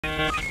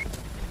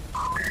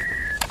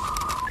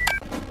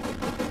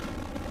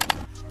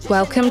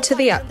Welcome to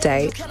The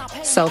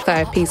Update, Seoul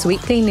Therapy's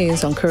weekly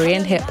news on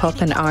Korean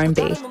hip-hop and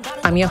R&B.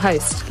 I'm your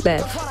host,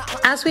 Liv.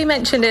 As we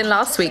mentioned in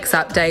last week's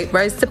update,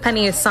 Rose the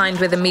Penny is signed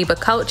with Amoeba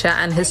Culture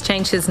and has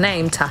changed his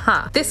name to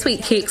Ha. This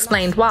week he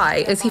explained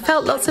why, as he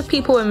felt lots of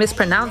people were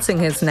mispronouncing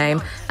his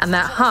name and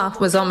that Ha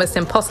was almost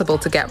impossible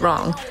to get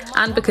wrong,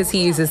 and because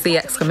he uses the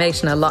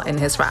exclamation a lot in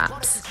his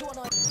raps.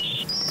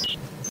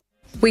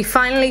 We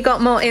finally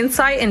got more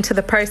insight into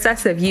the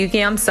process of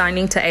YUGYEOM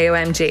signing to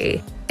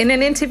AOMG. In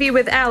an interview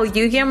with Elle,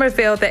 Yuyeom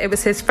revealed that it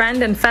was his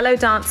friend and fellow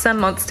dancer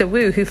Monster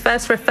Wu who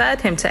first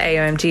referred him to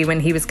AOMG when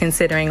he was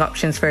considering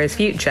options for his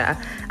future,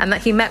 and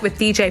that he met with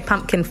DJ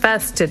Pumpkin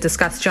first to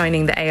discuss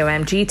joining the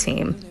AOMG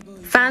team.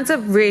 Fans are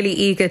really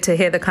eager to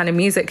hear the kind of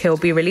music he'll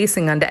be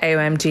releasing under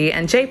AOMG,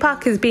 and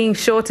J-Park is being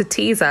sure to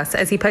tease us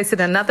as he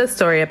posted another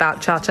story about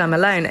Cha-Cha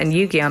Melon and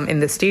YUGYEOM in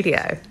the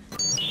studio.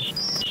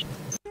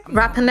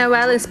 Rapper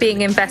Noel is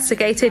being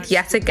investigated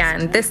yet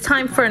again, this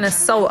time for an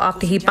assault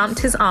after he bumped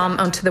his arm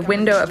onto the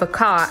window of a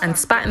car and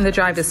spat in the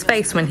driver's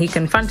face when he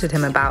confronted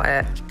him about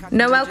it.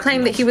 Noel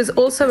claimed that he was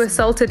also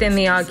assaulted in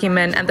the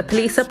argument, and the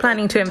police are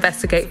planning to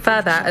investigate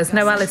further as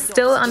Noel is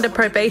still under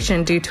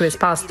probation due to his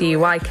past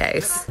DUI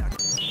case.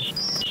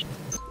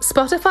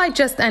 Spotify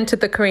just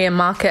entered the Korean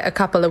market a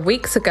couple of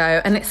weeks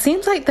ago, and it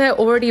seems like they're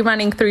already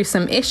running through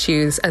some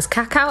issues as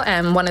Kakao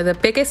M, one of the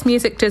biggest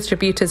music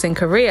distributors in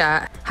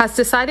Korea, has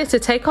decided to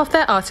take off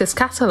their artist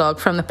catalogue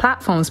from the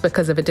platforms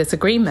because of a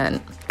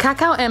disagreement.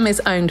 Kakao M is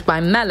owned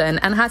by Melon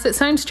and has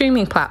its own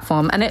streaming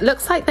platform, and it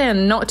looks like they are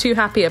not too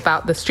happy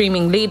about the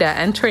streaming leader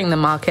entering the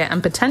market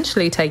and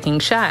potentially taking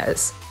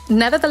shares.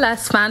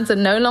 Nevertheless, fans are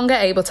no longer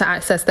able to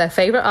access their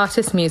favourite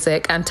artist's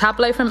music, and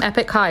Tableau from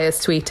Epic High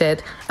has tweeted,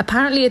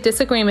 "Apparently a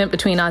disagreement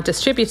between our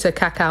distributor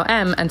Kakao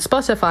M and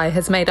Spotify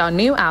has made our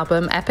new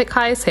album Epic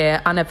High is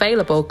Here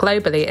unavailable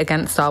globally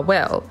against our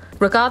will.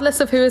 Regardless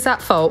of who is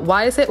at fault,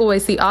 why is it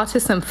always the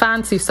artists and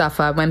fans who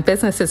suffer when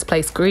businesses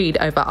place greed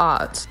over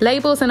art?"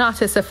 Labels and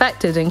artists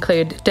affected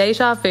include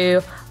Deja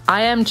Vu,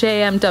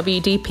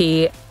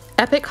 IMJMWDP,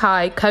 Epic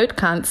High, Code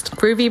Kunst,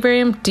 Groovy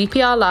Room,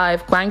 DPR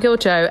Live, Gwangil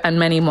Joe, and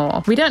many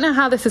more. We don't know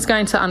how this is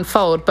going to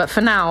unfold, but for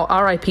now,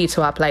 RIP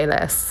to our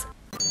playlists.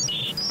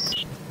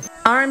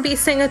 R&B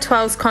singer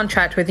Twlv's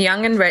contract with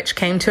Yng Rich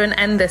came to an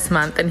end this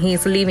month, and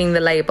he's leaving the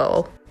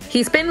label.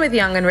 He's been with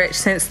Yng Rich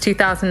since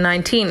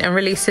 2019 and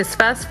released his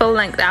first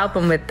full-length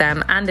album with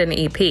them and an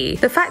EP.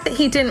 The fact that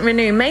he didn't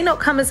renew may not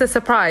come as a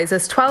surprise,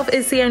 as Twlv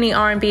is the only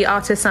R&B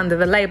artist under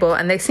the label,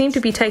 and they seem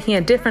to be taking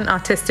a different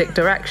artistic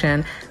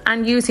direction,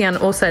 and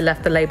YUGYEOM also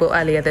left the label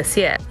earlier this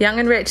year.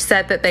 Yng Rich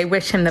said that they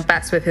wish him the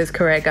best with his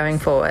career going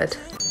forward.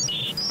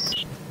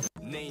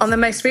 On the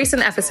most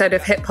recent episode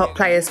of Hip Hop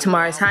Players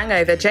Tomorrow's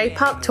Hangover,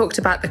 J-Park talked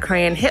about the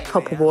Korean Hip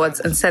Hop Awards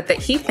and said that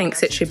he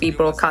thinks it should be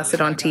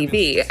broadcasted on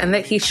TV, and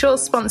that he's sure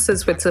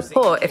sponsors would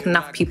support if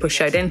enough people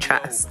showed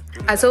interest.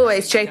 As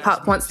always,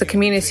 J-Park wants the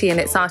community and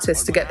its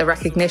artists to get the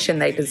recognition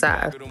they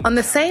deserve. On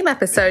the same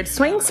episode,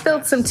 Swing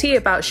spilled some tea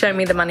about Show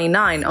Me the Money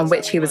 9, on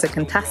which he was a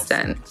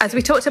contestant. As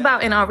we talked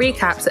about in our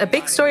recaps, a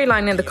big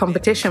storyline in the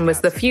competition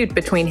was the feud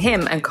between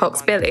him and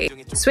Cox Billy.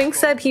 Swing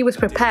said he was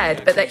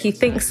prepared, but that he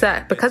thinks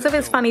that because of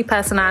his funny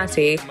personality,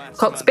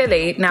 Cox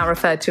Billy, now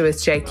referred to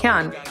as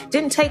Jaehyun,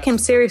 didn't take him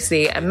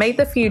seriously and made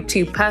the feud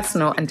too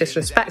personal and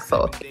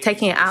disrespectful,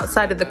 taking it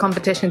outside of the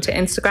competition to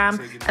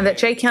Instagram, and that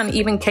Jaehyun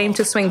even came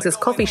to Swings'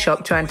 coffee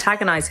shop to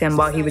antagonize him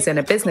while he was in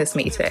a business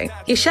meeting.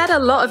 He shared a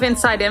lot of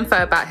inside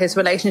info about his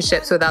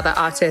relationships with other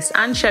artists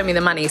and Show Me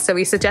the Money, so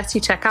we suggest you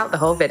check out the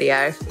whole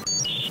video.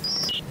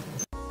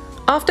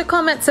 After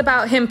comments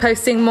about him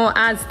posting more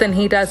ads than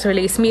he does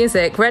release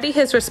music, Reddy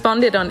has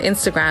responded on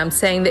Instagram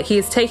saying that he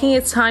is taking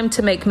his time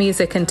to make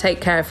music and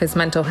take care of his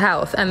mental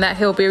health, and that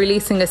he'll be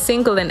releasing a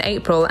single in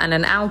April and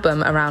an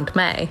album around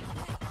May.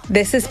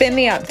 This has been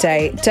The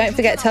Update. Don't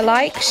forget to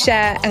like,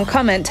 share, and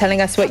comment telling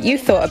us what you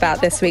thought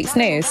about this week's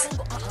news.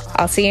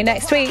 I'll see you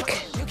next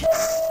week.